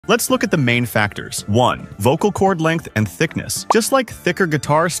Let's look at the main factors. 1. Vocal cord length and thickness. Just like thicker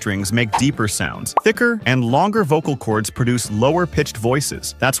guitar strings make deeper sounds, thicker and longer vocal cords produce lower-pitched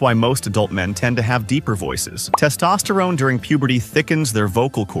voices. That's why most adult men tend to have deeper voices. Testosterone during puberty thickens their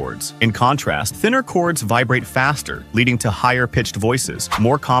vocal cords. In contrast, thinner cords vibrate faster, leading to higher-pitched voices,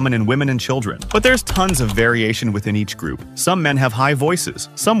 more common in women and children. But there's tons of variation within each group. Some men have high voices.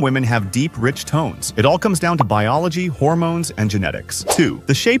 Some women have deep, rich tones. It all comes down to biology, hormones, and genetics. 2.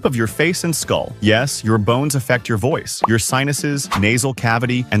 The shape of your face and skull. Yes, your bones affect your voice. Your sinuses, nasal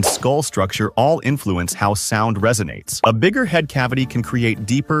cavity, and skull structure all influence how sound resonates. A bigger head cavity can create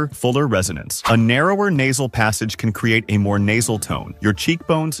deeper, fuller resonance. A narrower nasal passage can create a more nasal tone. Your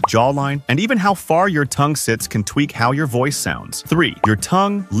cheekbones, jawline, and even how far your tongue sits can tweak how your voice sounds. 3. Your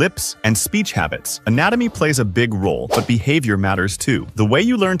tongue, lips, and speech habits. Anatomy plays a big role, but behavior matters too. The way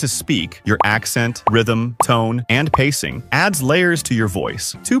you learn to speak, your accent, rhythm, tone, and pacing, adds layers to your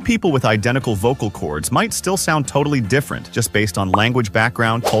voice. Two people with identical vocal cords might still sound totally different just based on language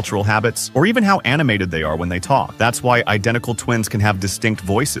background, cultural habits, or even how animated they are when they talk. That's why identical twins can have distinct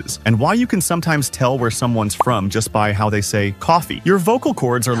voices, and why you can sometimes tell where someone's from just by how they say coffee. Your vocal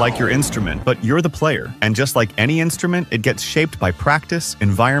cords are like your instrument, but you're the player. And just like any instrument, it gets shaped by practice,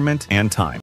 environment, and time.